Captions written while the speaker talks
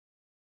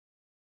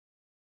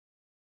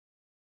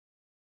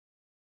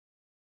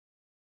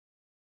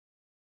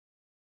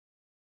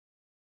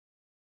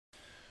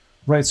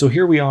Right, so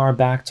here we are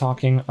back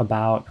talking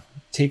about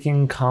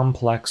taking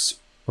roots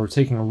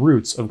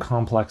of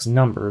complex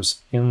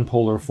numbers in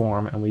polar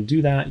form, and we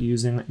do that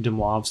using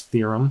DeMoivre's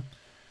theorem.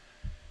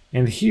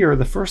 And here,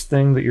 the first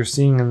thing that you're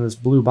seeing in this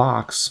blue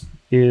box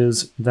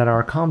is that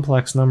our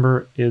complex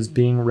number is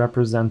being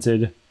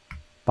represented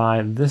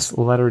by this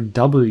letter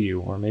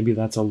W, or maybe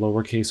that's a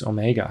lowercase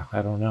omega.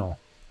 I don't know.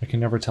 I can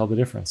never tell the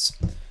difference.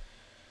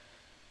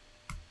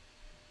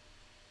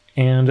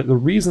 And the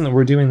reason that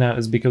we're doing that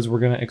is because we're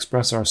going to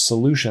express our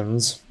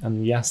solutions,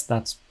 and yes,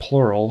 that's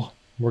plural.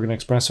 We're going to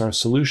express our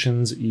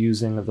solutions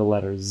using the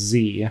letter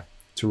Z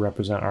to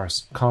represent our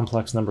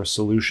complex number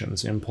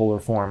solutions in polar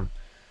form.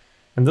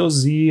 And those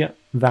Z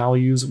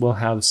values will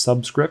have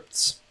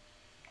subscripts.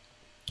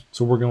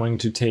 So we're going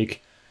to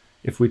take,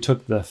 if we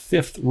took the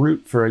fifth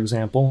root, for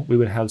example, we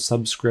would have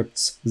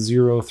subscripts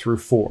 0 through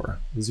 4.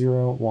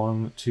 0,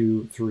 1,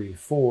 2, 3,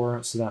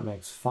 4. So that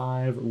makes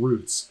 5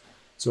 roots.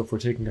 So if we're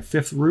taking a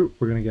fifth root,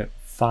 we're going to get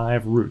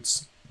 5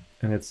 roots.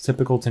 And it's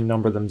typical to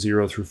number them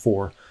 0 through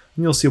 4.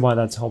 And you'll see why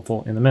that's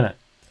helpful in a minute.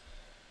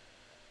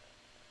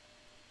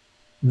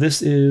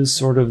 This is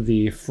sort of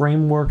the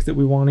framework that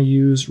we want to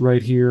use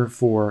right here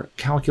for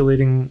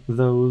calculating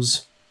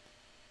those,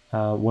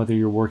 whether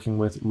you're working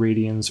with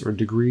radians or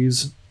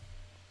degrees.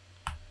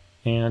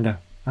 And I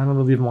don't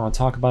really even want to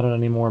talk about it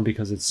anymore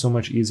because it's so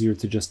much easier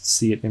to just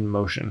see it in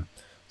motion.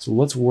 So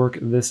let's work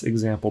this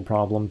example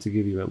problem to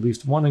give you at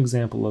least one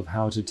example of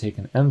how to take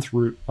an nth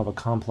root of a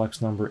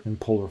complex number in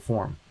polar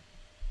form.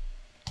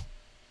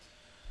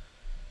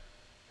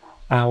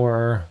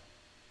 Our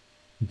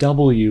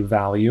W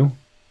value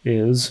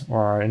is,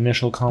 or our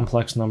initial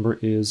complex number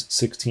is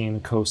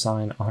 16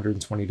 cosine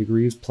 120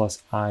 degrees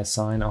plus I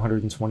sine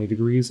 120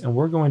 degrees, and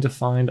we're going to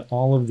find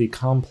all of the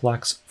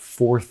complex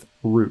fourth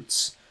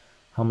roots.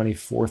 How many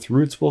fourth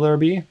roots will there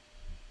be?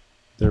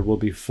 There will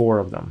be 4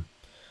 of them.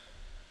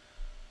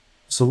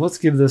 So let's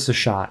give this a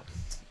shot.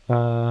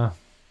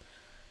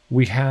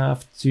 We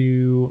have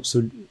to,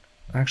 so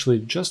actually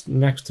just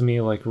next to me,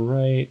 like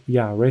right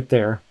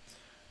there.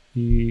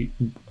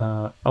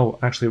 Oh,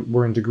 actually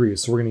we're in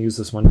degrees, so we're going to use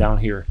this one down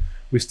here.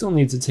 We still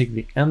need to take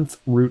the nth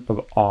root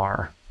of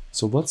r.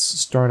 So let's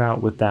start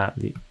out with that.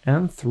 The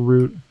nth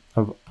root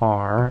of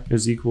r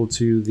is equal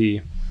to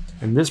the,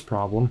 in this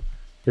problem,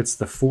 it's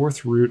the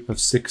fourth root of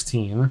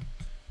 16,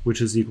 which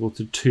is equal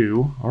to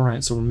 2. All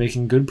right, so we're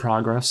making good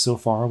progress so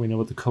far. We know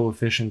what the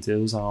coefficient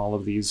is on all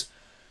of these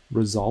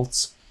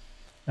results.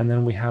 And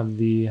then we have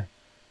the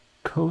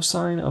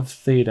cosine of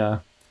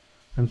theta.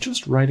 I'm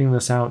just writing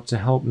this out to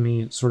help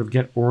me sort of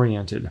get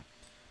oriented.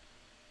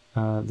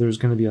 There's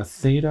going to be a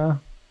theta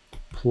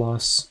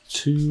plus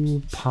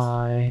 2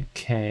 pi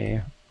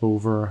k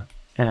over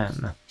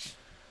n.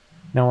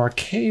 Now our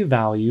k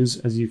values,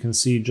 as you can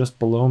see just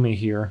below me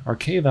here, our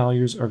k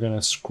values are going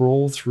to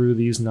scroll through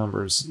these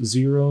numbers,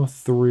 0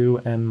 through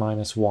n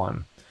minus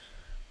 1.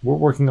 We're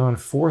working on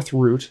fourth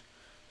root,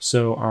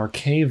 so our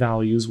k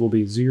values will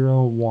be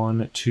 0,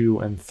 1, 2,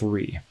 and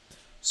 3.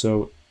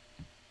 So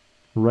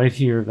right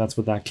here, that's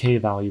what that k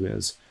value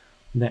is.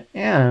 The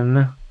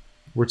n,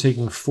 we're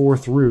taking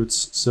fourth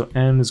roots, so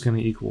n is going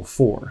to equal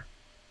 4.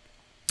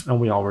 And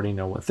we already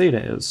know what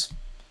theta is.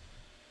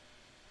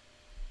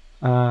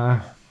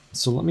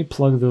 So let me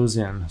plug those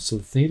in. So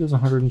theta is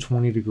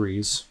 120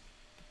 degrees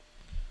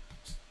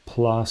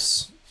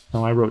plus,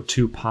 now I wrote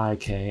 2 pi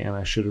k, and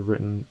I should have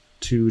written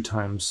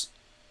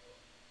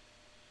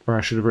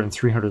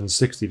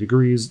 360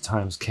 degrees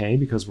times k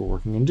because we're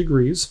working in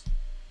degrees.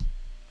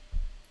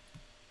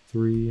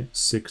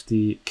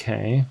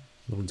 360k,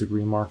 little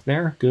degree mark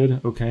there,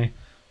 good, okay.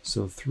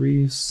 So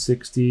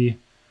 360k,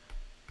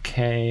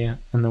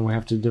 and then we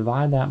have to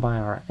divide that by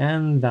our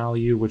n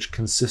value, which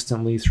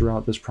consistently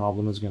throughout this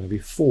problem is going to be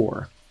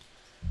 4.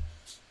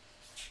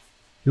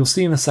 You'll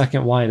see in a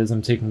second why it is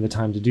I'm taking the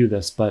time to do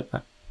this, but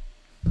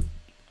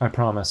I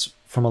promise,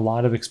 from a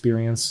lot of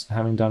experience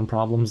having done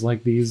problems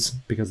like these,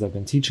 because I've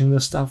been teaching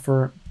this stuff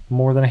for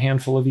more than a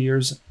handful of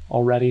years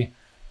already,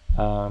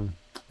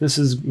 this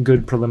is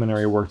good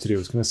preliminary work to do.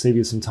 It's going to save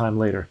you some time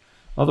later.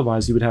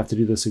 Otherwise, you would have to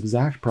do this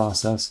exact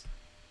process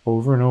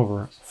over and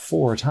over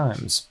 4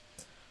 times.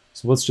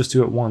 So let's just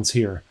do it once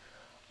here.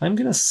 I'm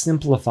going to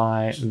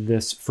simplify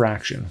this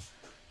fraction.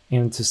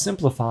 And to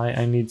simplify,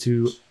 I need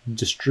to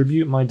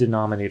distribute my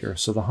denominator.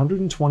 So the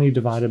 120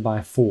 divided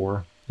by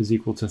 4 is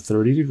equal to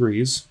 30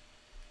 degrees.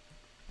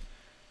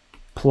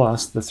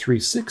 Plus the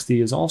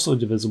 360 is also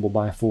divisible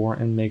by 4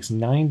 and makes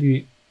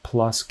 90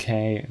 plus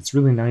k. It's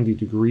really 90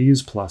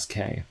 degrees plus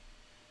k.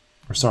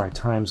 Or sorry,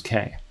 times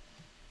k.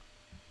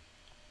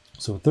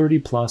 So 30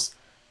 plus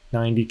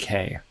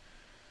 90k.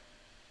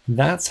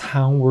 That's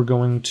how we're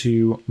going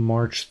to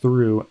march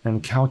through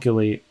and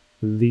calculate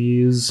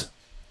these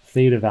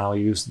theta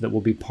values that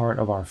will be part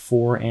of our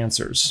 4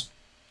 answers.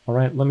 All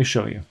right, let me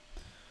show you.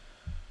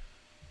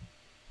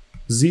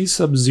 Z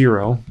sub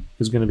 0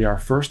 is going to be our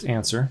first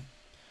answer.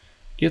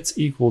 It's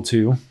equal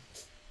to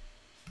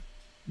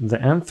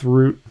the nth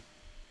root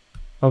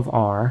of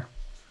r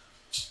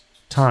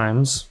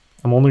times,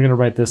 I'm only going to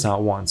write this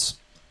out once,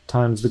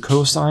 times the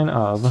cosine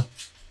of,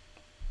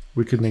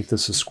 we could make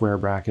this a square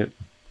bracket,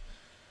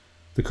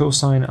 the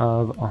cosine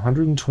of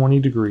 120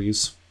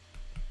 degrees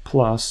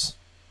plus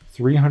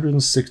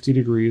 360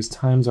 degrees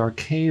times our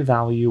k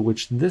value,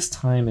 which this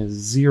time is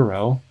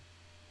 0.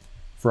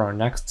 For our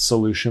next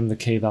solution, the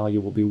k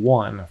value will be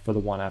 1. For the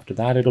one after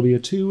that, it'll be a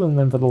 2, and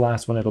then for the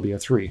last one, it'll be a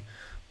 3.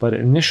 But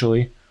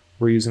initially,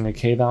 we're using a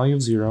k value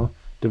of 0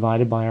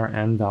 divided by our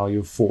n value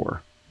of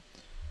 4,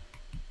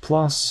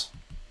 plus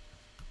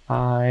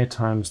I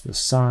times the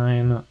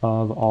sine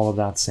of all of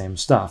that same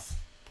stuff.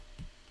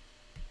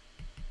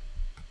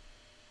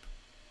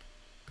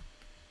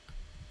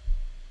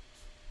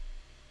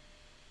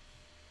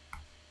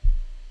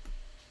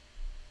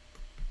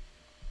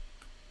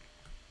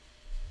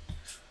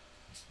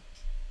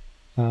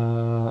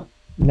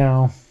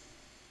 Now,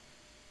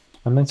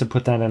 I meant to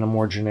put that in a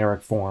more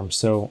generic form,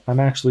 so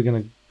I'm actually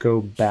going to go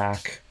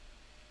back,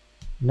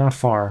 not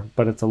far,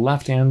 but at the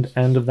left-hand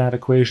end of that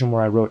equation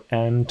where I wrote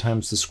n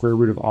times the square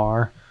root of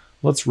r,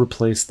 let's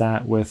replace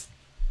that with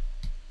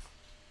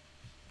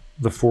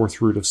the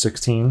 4th root of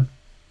 16.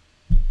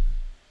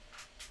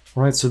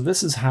 All right, so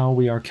this is how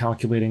we are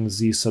calculating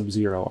z sub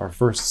 0, our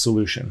first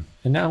solution.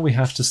 And now we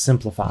have to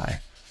simplify.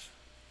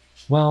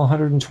 Well,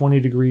 120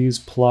 degrees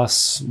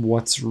plus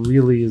what's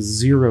really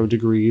 0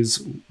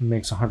 degrees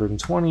makes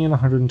 120, and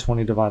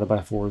 120 divided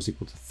by 4 is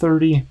equal to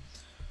 30.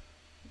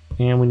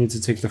 And we need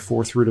to take the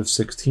 4th root of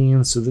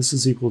 16, so this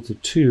is equal to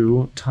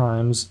 2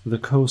 times the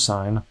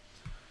cosine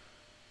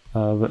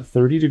of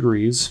 30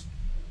 degrees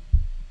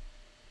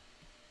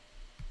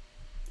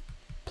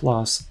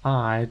plus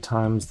I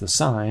times the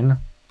sine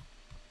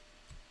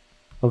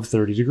of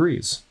 30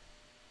 degrees.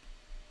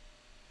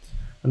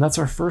 And that's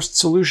our first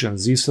solution,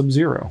 z sub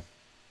 0.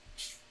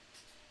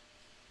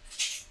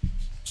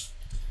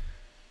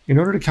 In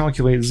order to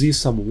calculate z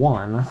sub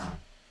 1,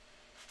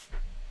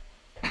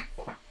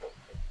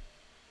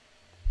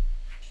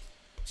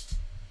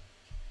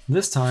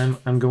 this time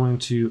I'm going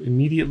to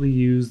immediately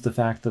use the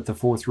fact that the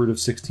 4th root of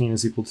 16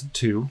 is equal to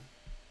 2.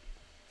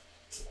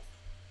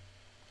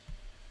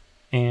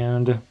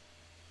 And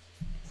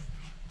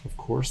of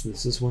course,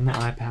 this is when the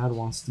iPad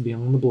wants to be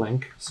on the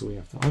blink, so we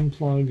have to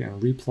unplug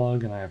and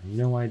replug, and I have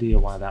no idea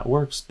why that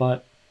works,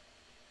 but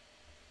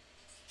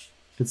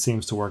it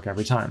seems to work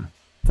every time,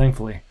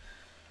 thankfully.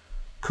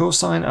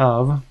 Cosine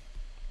of,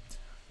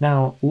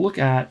 now look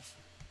at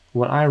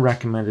what I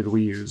recommended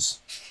we use,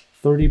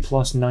 30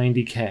 plus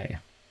 90k.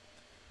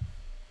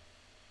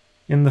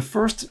 In the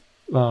first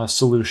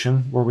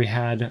solution, where we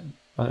had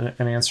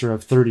an answer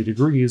of 30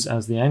 degrees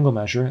as the angle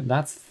measure,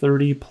 that's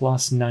 30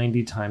 plus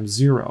 90 times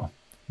 0.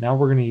 Now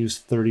we're going to use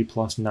 30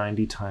 plus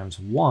 90 times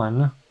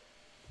 1.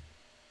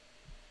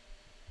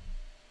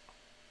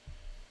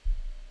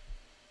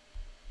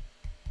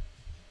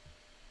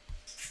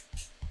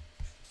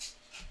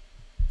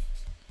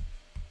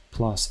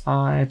 Plus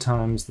I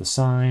times the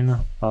sine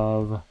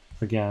of,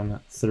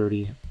 again,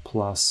 30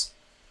 plus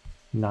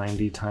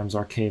 90 times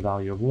our k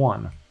value of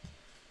 1.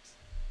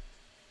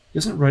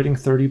 Isn't writing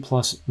 30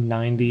 plus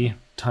 90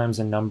 times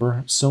a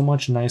number so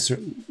much nicer?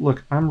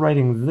 Look, I'm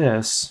writing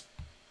this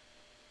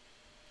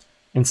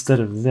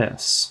instead of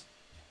this.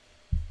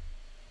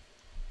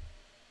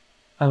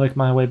 I like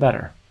my way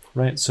better,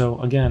 right? So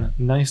again,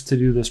 nice to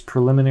do this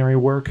preliminary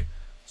work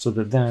so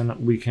that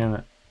then we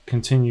can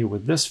continue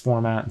with this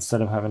format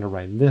instead of having to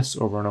write this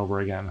over and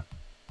over again.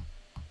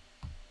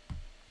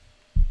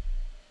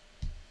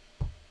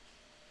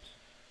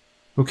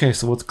 Okay,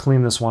 so let's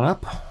clean this one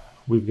up.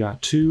 We've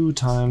got 2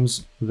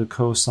 times the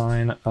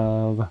cosine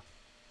of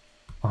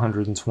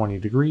 120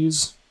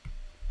 degrees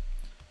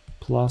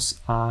plus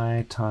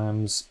I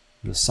times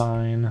the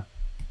sine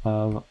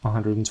of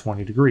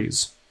 120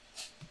 degrees.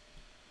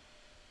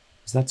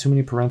 Is that too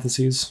many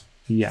parentheses?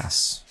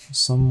 Yes.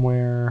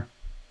 Somewhere...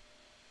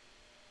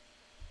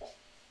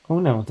 Oh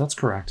no, that's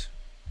correct.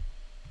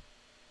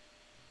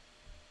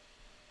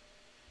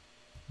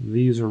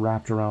 These are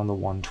wrapped around the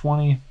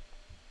 120.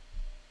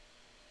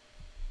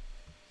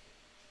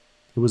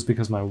 It was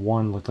because my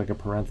 1 looked like a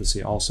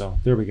parenthesis also.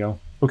 There we go.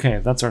 Okay,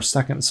 that's our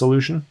second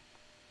solution.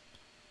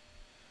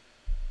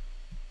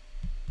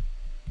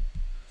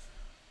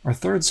 Our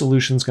third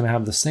solution is going to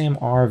have the same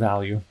r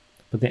value,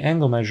 but the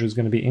angle measure is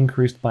going to be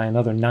increased by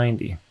another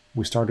 90.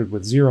 We started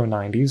with 0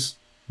 90s,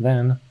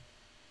 then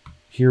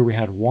here we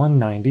had 1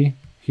 90,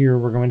 here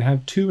we're going to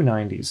have 2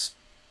 90s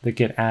that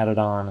get added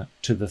on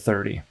to the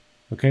 30.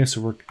 Okay,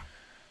 so we're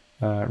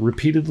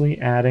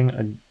repeatedly adding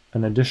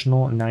an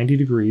additional 90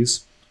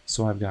 degrees.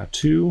 So I've got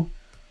 2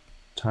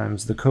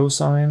 times the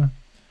cosine,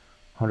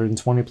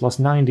 120 plus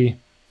 90. If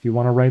you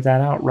want to write that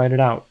out, write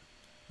it out.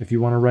 If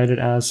you want to write it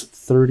as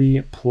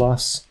 30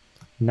 plus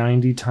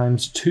 90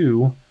 times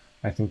 2,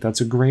 I think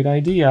that's a great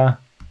idea.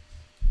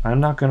 I'm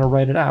not going to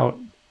write it out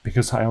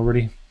because I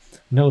already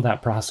know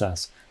that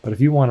process. But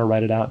if you want to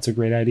write it out, it's a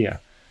great idea.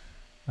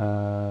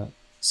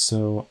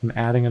 So I'm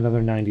adding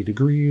another 90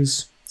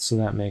 degrees, so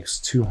that makes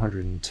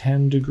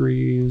 210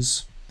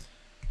 degrees.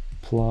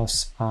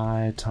 Plus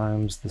I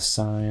times the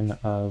sine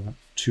of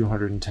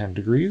 210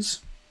 degrees.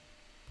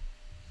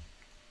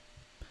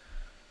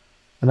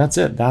 And that's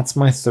it. That's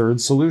my third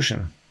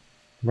solution,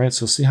 right?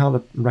 So see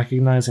how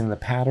recognizing the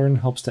pattern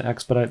helps to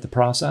expedite the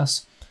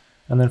process?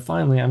 And then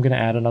finally, I'm going to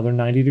add another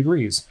 90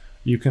 degrees.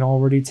 You can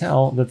already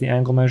tell that the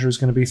angle measure is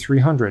going to be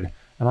 300.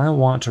 And I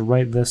want to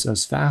write this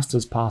as fast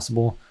as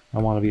possible. I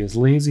want to be as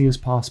lazy as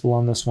possible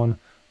on this one.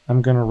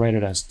 I'm going to write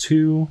it as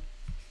 2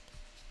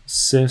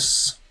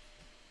 cis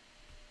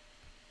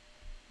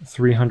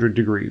 300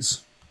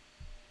 degrees.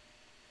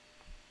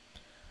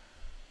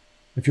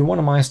 If you're one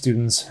of my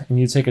students and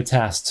you take a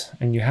test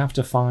and you have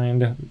to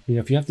find,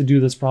 if you have to do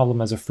this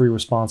problem as a free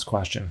response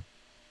question,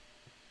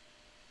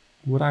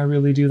 would I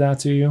really do that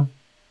to you?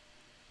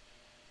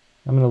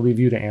 I'm going to leave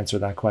you to answer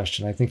that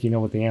question. I think you know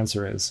what the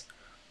answer is.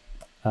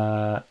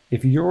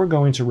 If you're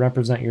going to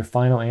represent your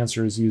final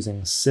answers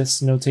using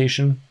cis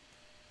notation,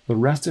 the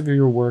rest of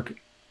your work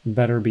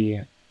better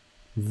be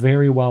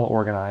very well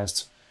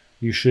organized.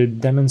 You should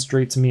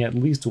demonstrate to me at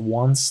least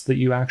once that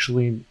you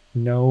actually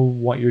know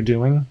what you're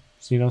doing.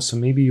 So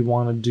maybe you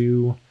want to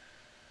do,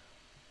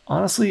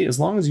 honestly, as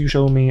long as you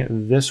show me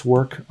this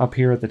work up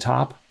here at the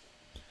top,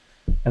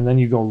 and then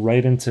you go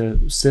right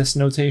into cis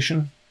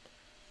notation,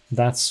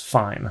 that's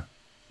fine.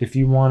 If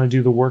you want to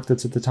do the work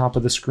that's at the top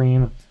of the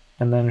screen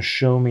and then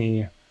show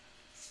me,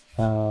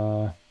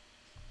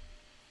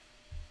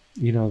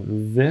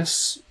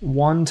 this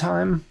one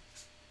time,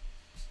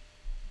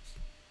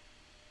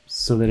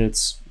 so that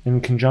it's in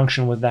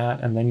conjunction with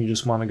that, and then you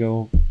just want to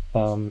go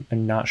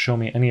and not show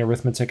me any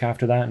arithmetic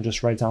after that and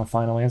just write down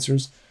final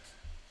answers,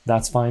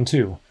 that's fine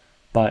too.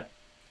 But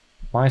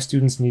my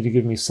students need to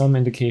give me some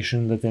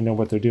indication that they know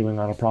what they're doing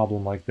on a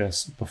problem like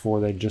this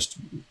before they just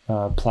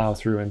plow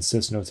through in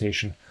cis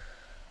notation.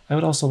 I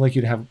would also like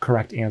you to have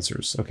correct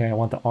answers, okay? I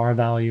want the R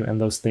value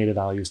and those theta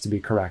values to be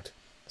correct.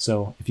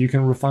 So if you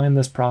can refine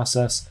this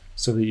process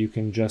so that you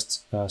can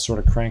just sort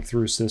of crank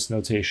through cis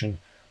notation,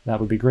 that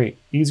would be great.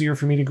 Easier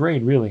for me to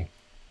grade, really.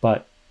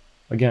 But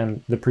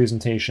again, the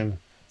presentation,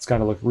 it's got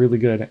to look really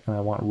good, and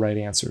I want right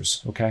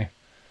answers, okay?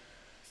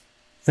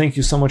 Thank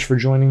you so much for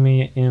joining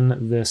me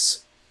in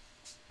this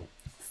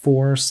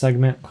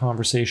 4-segment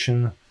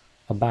conversation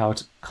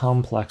about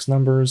complex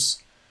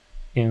numbers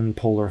in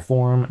polar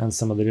form and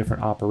some of the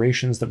different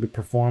operations that we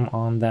perform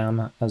on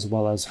them, as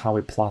well as how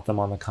we plot them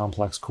on the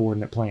complex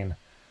coordinate plane.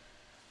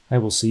 I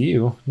will see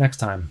you next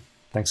time.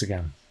 Thanks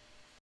again.